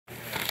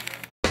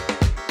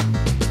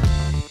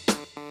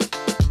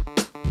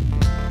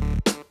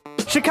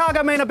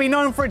Chicago may not be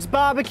known for its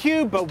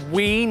barbecue, but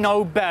we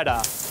know better.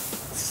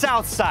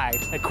 Southside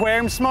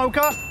Aquarium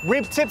Smoker,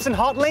 rib tips and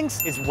hot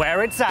links is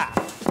where it's at.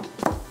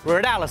 We're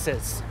at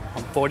Alice's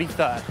on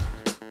 43rd.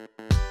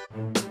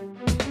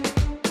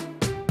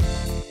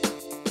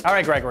 All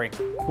right, Gregory.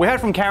 We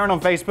heard from Karen on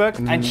Facebook,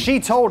 and she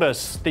told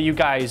us that you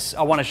guys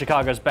are one of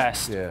Chicago's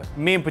best. Yeah.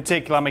 Me in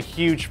particular, I'm a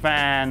huge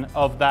fan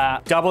of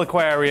that double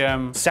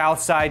aquarium,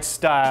 Southside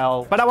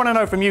style. But I want to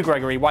know from you,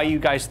 Gregory, why you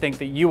guys think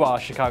that you are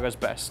Chicago's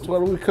best.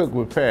 Well, we cook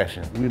with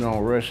passion. We don't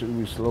rush it.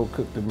 We slow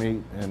cook the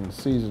meat and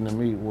season the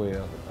meat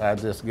well. I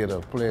just get a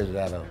pleasure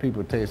out of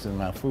people tasting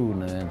my food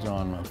and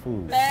enjoying my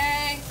food.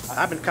 Thanks.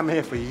 I've been coming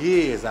here for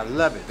years. I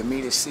love it. The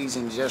meat is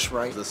seasoned just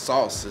right. The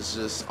sauce is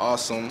just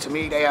awesome. To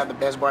me, they have the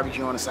best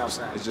barbecue on the South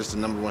Side. It's just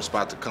the #1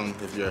 spot to come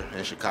if you're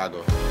in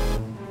Chicago.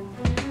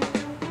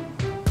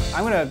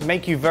 I'm gonna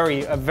make you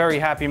a very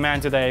happy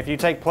man today if you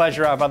take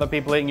pleasure out of other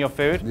people eating your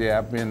food. Yeah,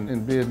 I've been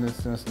in business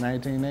since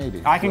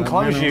 1980. I can so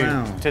close I've been you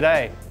around.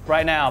 today,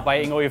 right now, by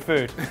eating all your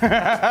food.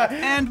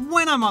 And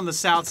when I'm on the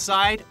South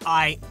Side,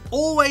 I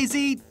always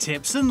eat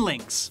tips and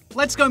links.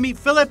 Let's go meet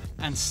Philip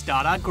and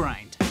start our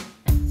grind.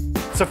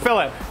 So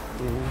Philip,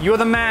 you're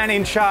the man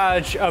in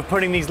charge of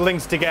putting these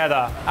links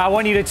together. I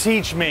want you to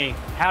teach me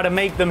how to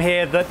make them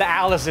here the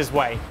Alice's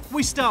way.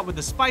 We start with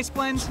the spice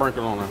blend,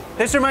 Sprinkle on it.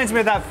 This reminds me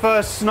of that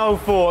first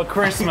snowfall at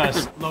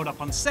Christmas. load up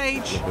on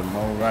sage, The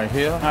more right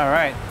here. All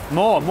right,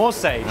 more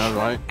sage. That's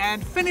right.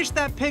 and finish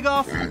that pig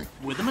off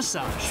with a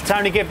massage.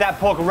 Time to give that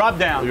pork a rub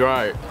down. You're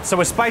right. So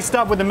we're spiced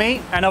up with the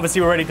meat, and obviously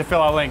we're ready to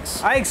fill our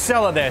links. I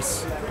excel at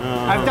this.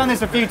 I've done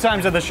this a few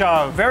times at the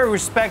show. Very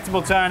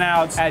respectable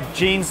turnouts at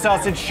Gene's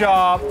Sausage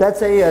Shop,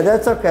 That's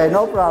okay,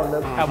 no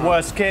problem. at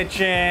Worst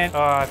Kitchen. Oh,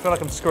 I feel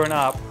like I'm screwing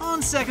up.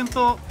 On second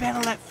thought, better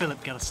let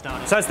Philip get us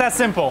started. So it's that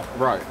simple.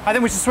 Right. I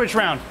think we should switch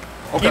around.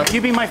 Okay.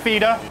 You be my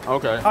feeder.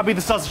 Okay. I'll be the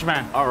sausage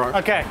man. All right.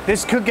 Okay,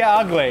 this could get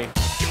ugly.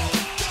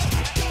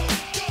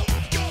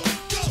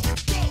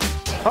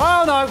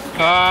 Oh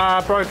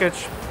no!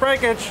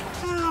 Breakage.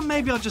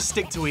 Maybe I'll just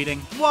stick to eating.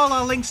 While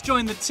our links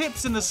join the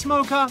tips in the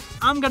smoker,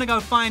 I'm gonna go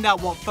find out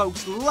what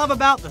folks love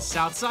about the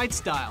Southside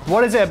style.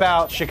 What is it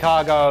about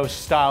Chicago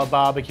style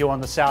barbecue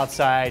on the South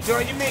Side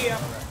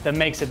that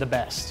makes it the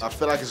best? I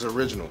feel like it's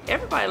original.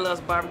 Everybody loves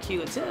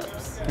barbecue and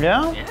tips.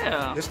 Yeah?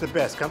 Yeah. It's the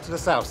best. Come to the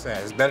South Side.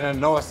 It's better than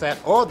the North Side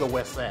or the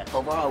West Side.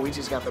 Overall, we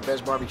just got the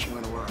best barbecue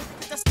in the world.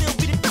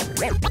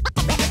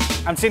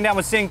 I'm sitting down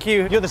with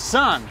CQ. You're the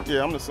son.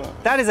 Yeah, I'm the son.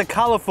 That is a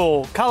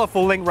colorful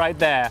link right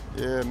there.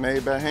 Yeah,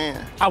 made by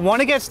hand. I want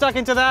to get stuck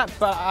into that,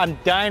 but I'm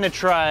dying to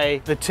try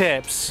the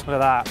tips.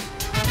 Look at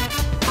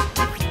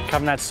that.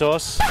 Covering that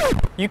sauce.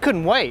 You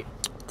couldn't wait.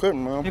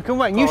 Couldn't, man. You couldn't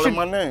wait. Call it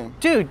my name.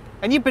 Dude,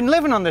 and you've been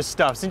living on this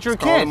stuff since you were a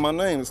Call it kid. my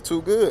name. It's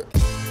too good.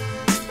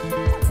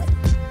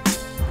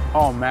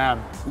 Oh man.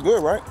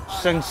 Good, right?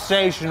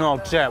 Sensational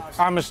tip.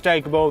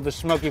 Unmistakable, the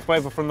smoky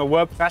flavor from the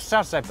whip. That's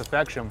Southside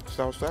perfection.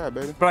 Southside,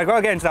 baby. But I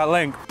gotta get into that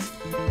link.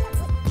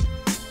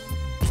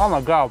 Oh my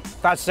God,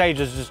 that sage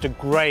is just a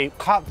great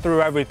cut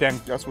through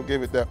everything. That's what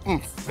gave it that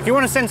oomph. If you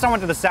want to send someone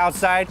to the South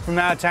Side from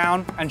out of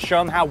town and show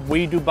them how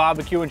we do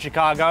barbecue in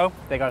Chicago,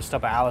 they gotta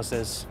stop at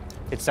Alice's.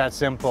 It's that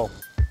simple.